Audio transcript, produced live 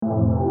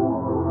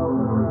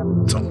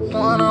Don't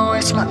wanna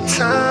waste my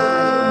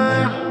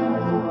time.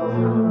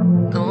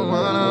 Don't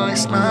wanna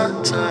waste my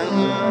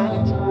time.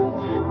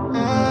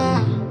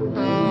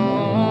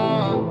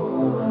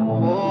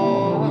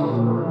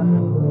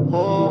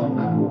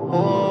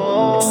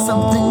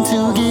 Something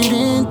to get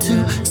into,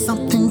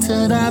 something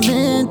to dive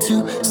into.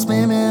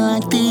 Swimming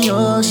like the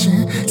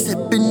ocean,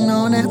 sipping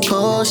on that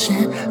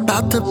potion.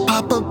 About to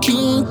pop a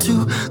bean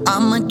too.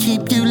 I'ma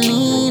keep you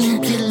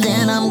leaning,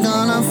 then I'm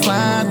gonna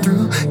fly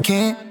through.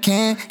 Can't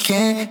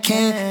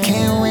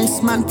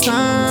waste my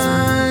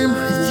time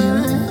with you.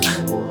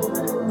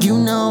 You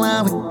know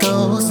how it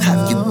goes.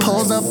 Have you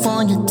pulled up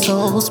on your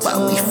toes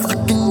while we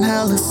fucking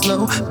hella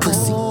slow?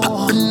 Pussy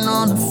popping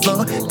on the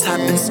floor,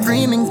 tapping,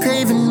 screaming,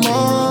 craving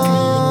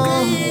more.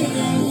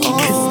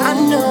 Cause I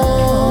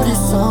know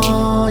this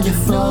all your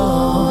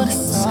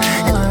flaws,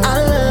 and I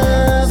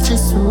love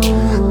just who you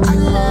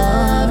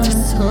are.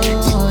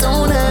 You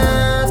don't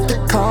have to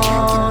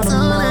call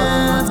them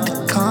up.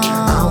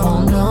 I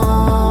want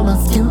all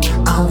of you.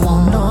 I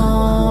want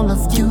all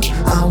of you.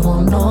 I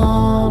want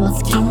all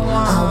of you.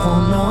 I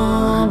want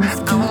all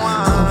of you.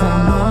 I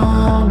want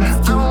all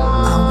of you.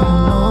 I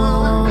want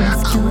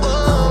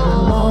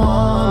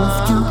all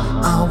of you.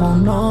 I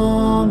want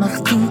all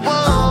of you.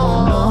 I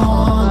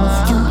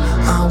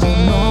want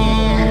all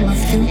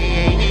of you.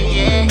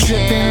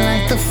 Dripping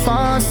like the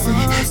faucet,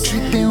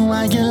 dripping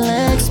while your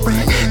legs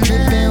spread,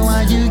 dripping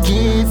while you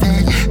give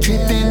it,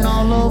 dripping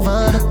all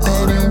over the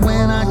bed. And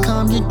when I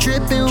come, you're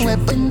dripping wet,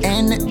 but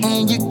in the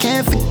end you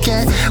can't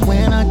forget.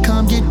 When I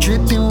come, you're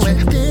dripping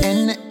wet, but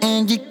in the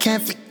end you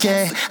can't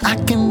forget. I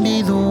can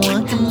be the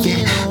one,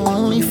 yeah,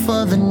 only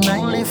for the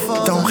night.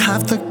 Don't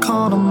have to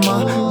call them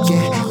up,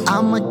 yeah.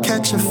 I'ma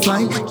catch a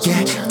flight,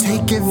 yeah.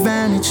 Take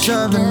advantage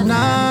of the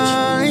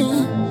night.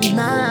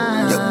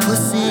 Your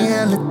pussy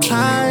hella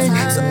tight,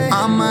 so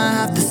I'ma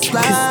have to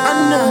slide. Cause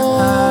I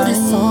know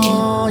this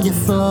all your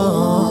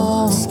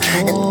flaws,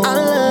 and I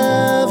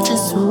love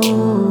just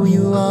who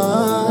you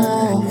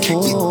are.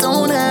 You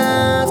don't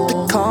have to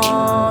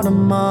call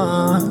them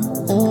up.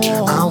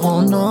 I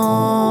want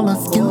all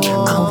of you.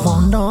 I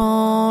want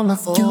all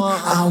of you.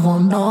 I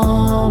want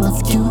all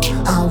of you.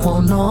 I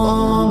want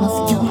all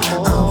of you.